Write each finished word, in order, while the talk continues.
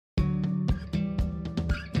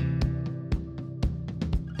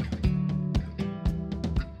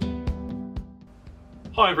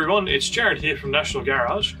Hi everyone, it's Jared here from National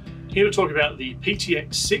Garage, here to talk about the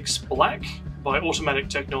PTX6 Black by Automatic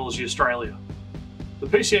Technology Australia. The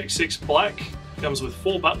PTX6 Black comes with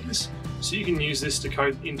 4 buttons, so you can use this to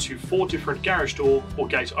code into 4 different garage door or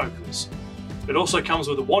gate openers. It also comes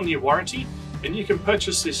with a 1-year warranty, and you can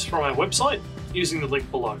purchase this from our website using the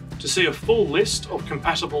link below. To see a full list of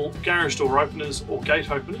compatible garage door openers or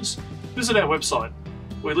gate openers, visit our website.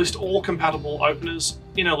 We list all compatible openers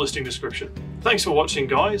in our listing description. Thanks for watching,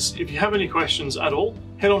 guys. If you have any questions at all,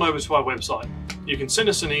 head on over to our website. You can send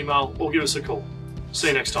us an email or give us a call. See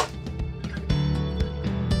you next time.